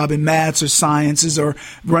have a job in maths or sciences or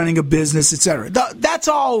running a business, etc. That's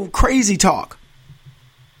all crazy talk.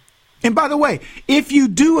 And by the way, if you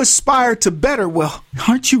do aspire to better, well,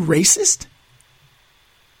 aren't you racist?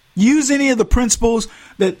 Use any of the principles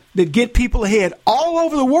that get people ahead all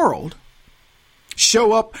over the world.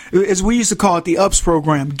 Show up, as we used to call it, the UPS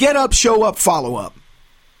program. Get up, show up, follow up.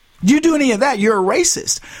 You do any of that, you're a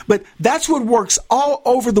racist. But that's what works all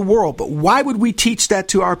over the world. But why would we teach that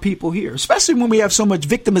to our people here? Especially when we have so much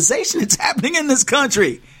victimization that's happening in this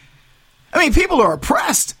country. I mean, people are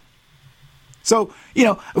oppressed. So,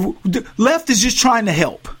 the left is just trying to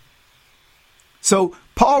help. So,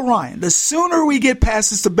 Paul Ryan, the sooner we get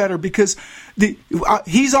past this, the better, because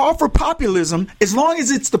he's all for populism as long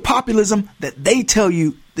as it's the populism that they tell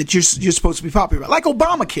you that you're supposed to be popular about, like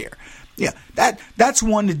Obamacare. Yeah, that's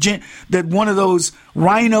one that one of those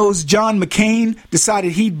rhinos, John McCain,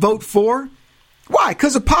 decided he'd vote for. Why?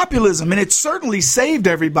 Because of populism, and it certainly saved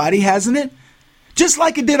everybody, hasn't it? Just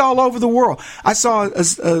like it did all over the world. I saw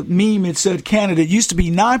a meme that said Canada used to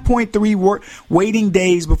be 9.3 waiting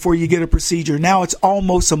days before you get a procedure. Now it's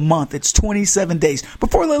almost a month. It's 27 days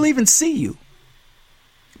before they'll even see you.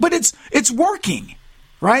 But it's working,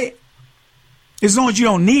 right? As long as you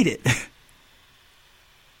don't need it.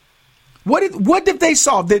 What did they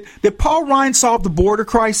solve? Did Paul Ryan solve the border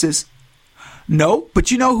crisis? No,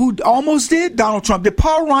 but you know who almost did? Donald Trump. Did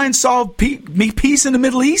Paul Ryan solve peace in the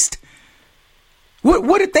Middle East?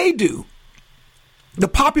 What did they do? The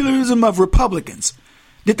populism of Republicans.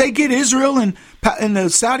 Did they get Israel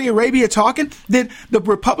and Saudi Arabia talking? Did the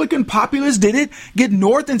Republican populists, did it get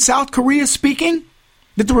North and South Korea speaking?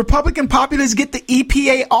 Did the Republican populists get the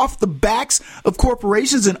EPA off the backs of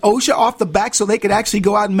corporations and OSHA off the back so they could actually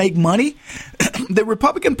go out and make money? The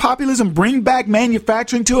Republican populism bring back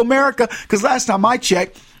manufacturing to America? Because last time I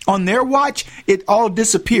checked, on their watch, it all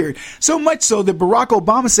disappeared. So much so that Barack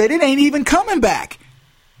Obama said it ain't even coming back.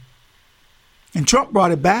 And Trump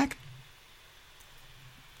brought it back.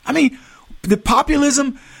 I mean, the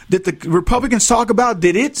populism that the Republicans talk about,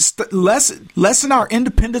 did it lessen our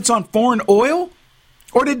independence on foreign oil?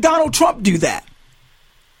 Or did Donald Trump do that?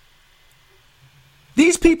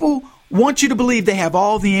 These people want you to believe they have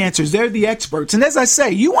all the answers. They're the experts. And as I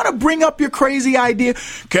say, you want to bring up your crazy idea.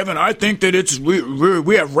 Kevin, I think that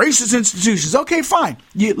we have racist institutions. Okay, fine.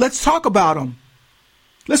 Let's talk about them.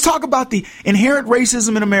 Let's talk about the inherent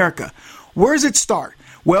racism in America. Where does it start?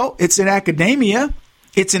 Well, it's in academia.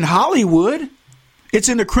 It's in Hollywood. It's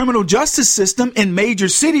in the criminal justice system in major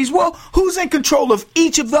cities. Well, who's in control of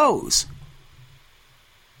each of those?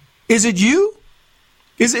 Is it you?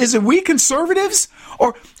 Is it we conservatives?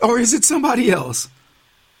 Or is it somebody else?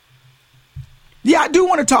 Yeah, I do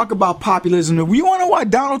want to talk about populism. You want to know why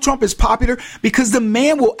Donald Trump is popular? Because the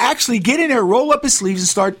man will actually get in there, roll up his sleeves, and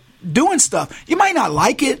start doing stuff. You might not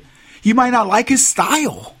like it. You might not like his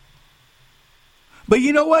style. But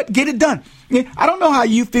you know what? Get it done. I don't know how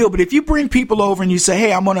you feel, but if you bring people over and you say,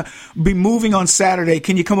 hey, I'm going to be moving on Saturday.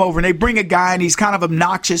 Can you come over? And they bring a guy and he's kind of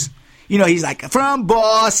obnoxious. He's like, from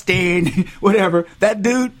Boston, whatever, that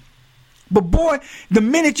dude. But boy, the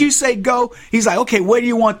minute you say go, he's like, okay, where do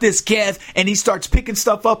you want this, Kev? And he starts picking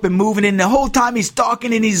stuff up and moving. And the whole time he's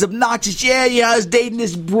talking and he's obnoxious. Yeah, I was dating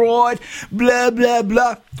this broad, blah, blah,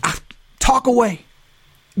 blah. Talk away.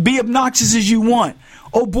 Be obnoxious as you want.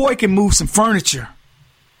 Oh, boy can move some furniture.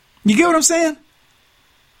 You get what I'm saying?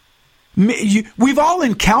 We've all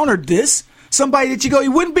encountered this. Somebody that you go, he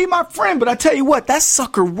wouldn't be my friend, but I tell you what, that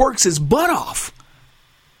sucker works his butt off.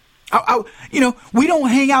 We don't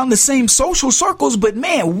hang out in the same social circles, but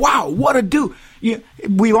man, wow, what a dude.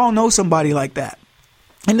 We all know somebody like that.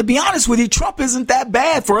 And to be honest with you, Trump isn't that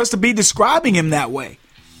bad for us to be describing him that way.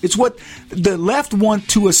 It's what the left want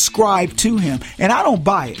to ascribe to him. And I don't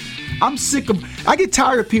buy it. I get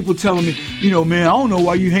tired of people telling me, man, I don't know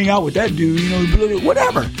why you hang out with that dude,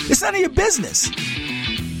 whatever. It's none of your business.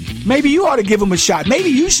 Maybe you ought to give him a shot. Maybe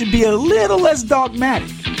you should be a little less dogmatic.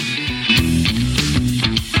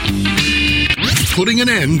 Putting an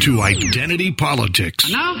end to identity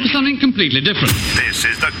politics. Now for something completely different. This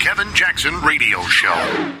is the Kevin Jackson Radio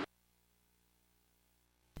Show.